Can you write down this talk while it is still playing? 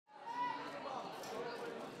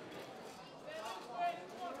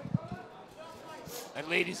And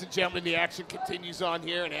ladies and gentlemen, the action continues on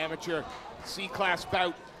here. An amateur C-class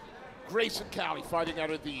bout. Gryason Calley fighting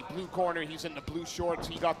out of the blue corner. He's in the blue shorts.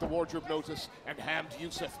 He got the wardrobe notice. And Hamd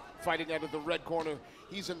Younis fighting out of the red corner.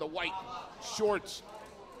 He's in the white shorts,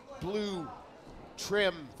 blue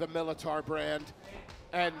trim, the Militar brand.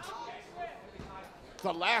 And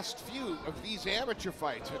the last few of these amateur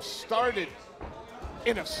fights have started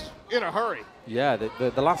in a hurry. Yeah,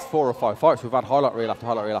 the last 4 or 5 fights, we've had highlight reel after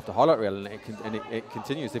highlight reel after highlight reel, and it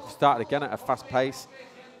continues. They've started again at a fast pace.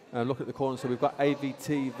 Look at the corner. So we've got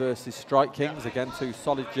AVT versus Strike Kings. Again, 2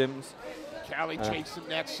 solid gyms. Calley chasing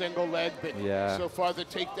that single leg, but so far the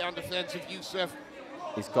takedown defense of Younis.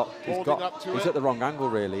 He's at the wrong angle,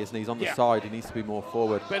 really, isn't he? He's on the side. He needs to be more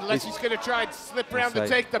forward. But unless he's going to try and slip around to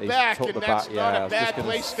take the back, and that's not a bad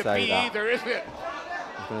place to be either, is it?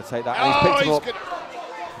 He's going to take that. And he's picked him up.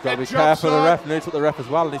 You've got to be careful of the ref. And he took the ref as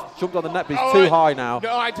well. And he's jumped on the net, but he's too high now.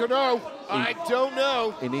 No, I don't know. I don't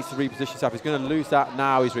know. He needs to reposition himself. He's going to lose that.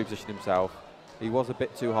 Now he's repositioned himself. He was a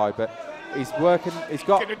bit too high, but he's working. He's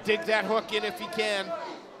going to dig that hook in if he can.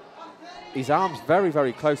 His arm's very,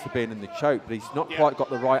 very close to being in the choke, but he's not quite got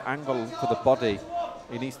the right angle for the body.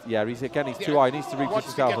 He needs, he's too high. He needs to reposition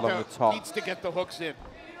himself along the top. Needs to get the hooks in.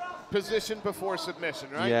 Position before submission,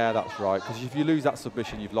 right? Yeah, that's right. Because if you lose that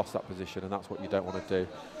submission, you've lost that position, and that's what you don't want to do.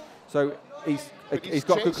 So he's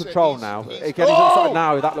got good control now. Again, he's upside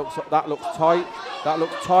now. That looks tight. That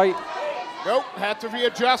looks tight. Nope, had to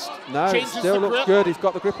readjust. No, it still looks good. He's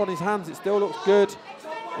got the grip on his hands. It still looks good.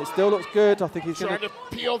 It still looks good. I think he's trying to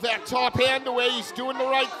peel that top hand away. He's doing the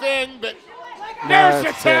right thing, but there's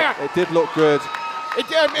the tap. It did look good. It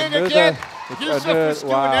did, and again, Younis was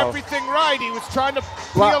doing everything right. He was trying to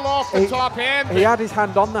peel off the top hand. He had his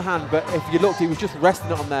hand on the hand, but if you looked, he was just resting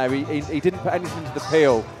it on there. He didn't put anything to the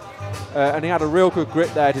peel. And he had a real good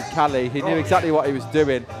grip there, did Calley. He knew exactly what he was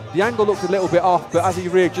doing. The angle looked a little bit off, but as he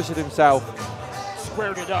readjusted himself,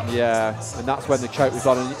 squared it up. Yeah, and that's when the choke was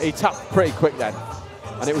on. And he tapped pretty quick then.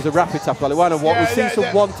 And it was a rapid tap. We've seen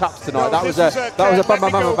some one taps tonight. That was a bang,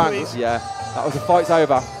 bang, bang, bang. Yeah, that was a fight's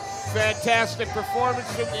over. Fantastic performance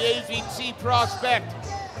from the AVT prospect.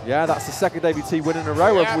 Yeah, that's the second AVT win in a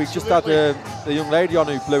row. We just had the young lady on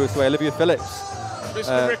who blew us away, Olivia Phillips.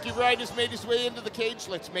 Mr. Ricky Wright has made his way into the cage.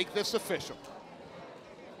 Let's make this official.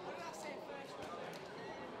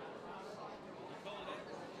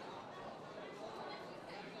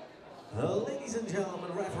 Ladies and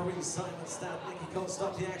gentlemen, referee Simon Stanley can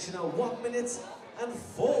stop the action at 1 minute and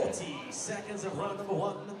 40 seconds of round number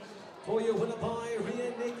 1. For your winner by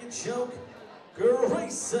rear naked choke,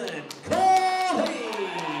 Gryason Calley.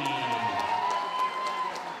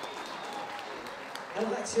 And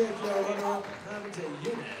let's check your runner-up, Hamd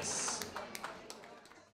Younis.